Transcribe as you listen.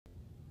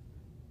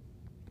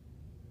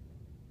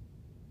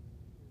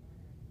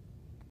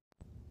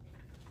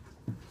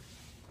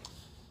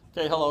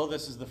Okay, hello,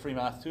 this is the Free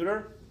Math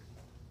Tutor.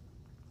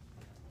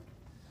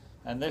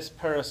 And this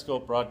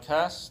Periscope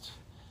broadcast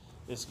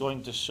is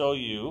going to show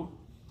you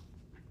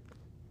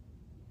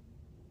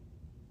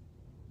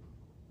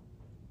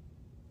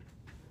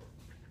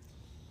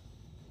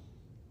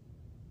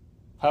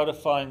how to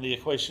find the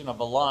equation of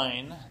a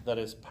line that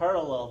is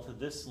parallel to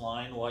this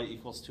line, y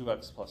equals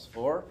 2x plus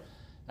 4,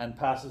 and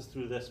passes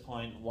through this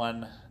point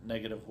 1,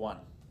 negative 1.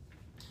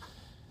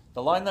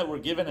 The line that we're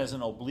given is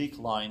an oblique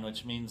line,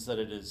 which means that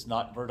it is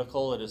not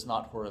vertical, it is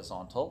not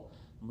horizontal.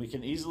 And we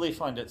can easily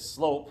find its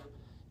slope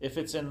if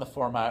it's in the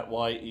format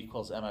y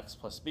equals mx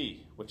plus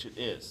b, which it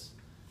is.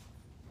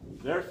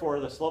 Therefore,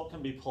 the slope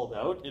can be pulled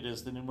out. It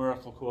is the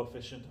numerical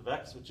coefficient of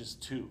x, which is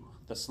 2.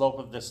 The slope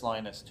of this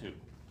line is 2.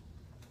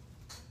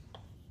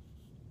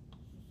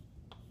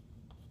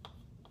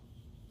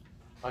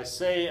 I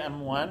say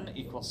m1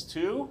 equals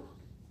 2.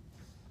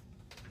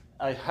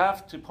 I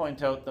have to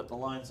point out that the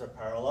lines are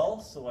parallel,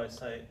 so I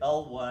say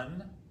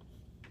L1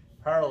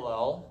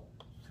 parallel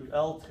to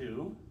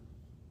L2.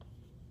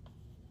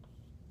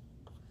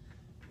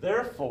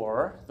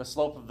 Therefore, the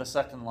slope of the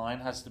second line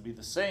has to be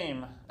the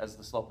same as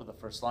the slope of the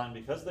first line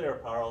because they are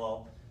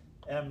parallel.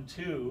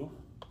 M2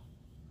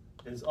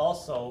 is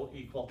also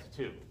equal to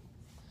 2.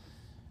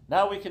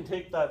 Now we can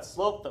take that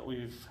slope that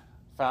we've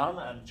found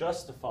and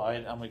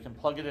justified, and we can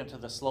plug it into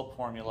the slope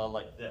formula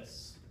like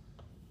this.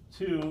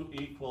 2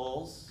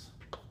 equals,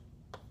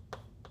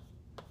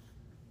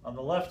 on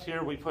the left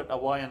here we put a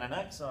y and an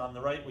x, and on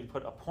the right we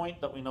put a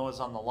point that we know is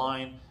on the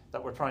line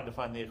that we're trying to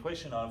find the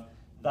equation of.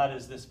 That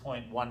is this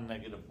point 1,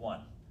 negative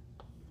 1.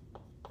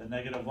 The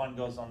negative 1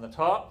 goes on the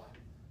top,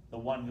 the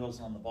 1 goes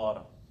on the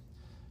bottom.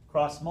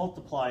 Cross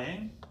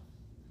multiplying,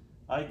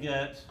 I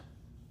get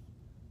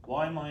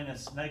y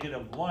minus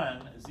negative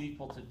 1 is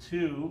equal to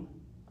 2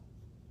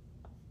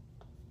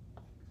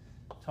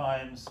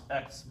 times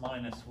x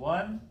minus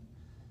 1.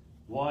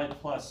 Y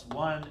plus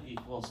 1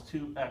 equals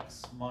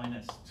 2x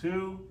minus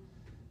 2.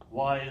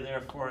 Y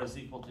therefore is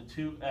equal to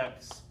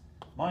 2x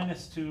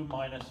minus 2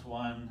 minus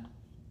 1.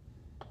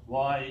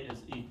 Y is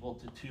equal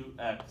to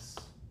 2x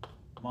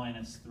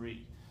minus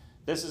 3.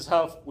 This is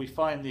how we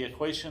find the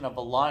equation of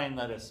a line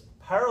that is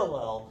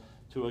parallel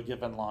to a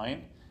given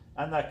line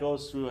and that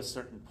goes through a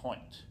certain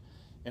point.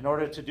 In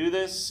order to do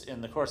this in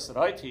the course that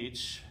I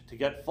teach, to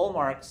get full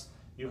marks,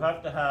 you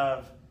have to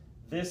have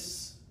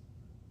this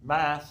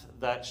math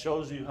that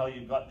shows you how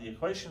you got the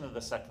equation of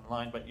the second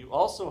line, but you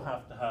also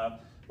have to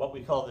have what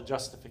we call the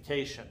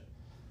justification.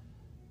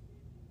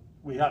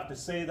 We have to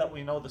say that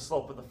we know the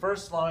slope of the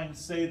first line,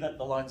 say that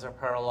the lines are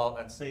parallel,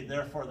 and say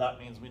therefore that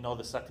means we know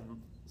the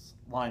second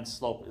line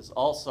slope is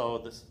also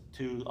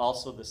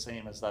the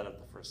same as that of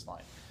the first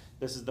line.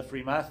 This is the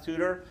Free Math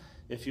Tutor.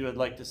 If you would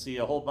like to see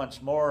a whole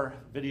bunch more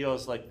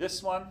videos like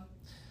this one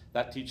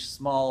that teach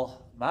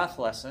small math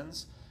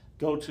lessons,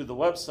 go to the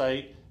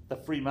website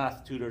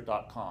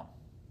thefreemathtutor.com.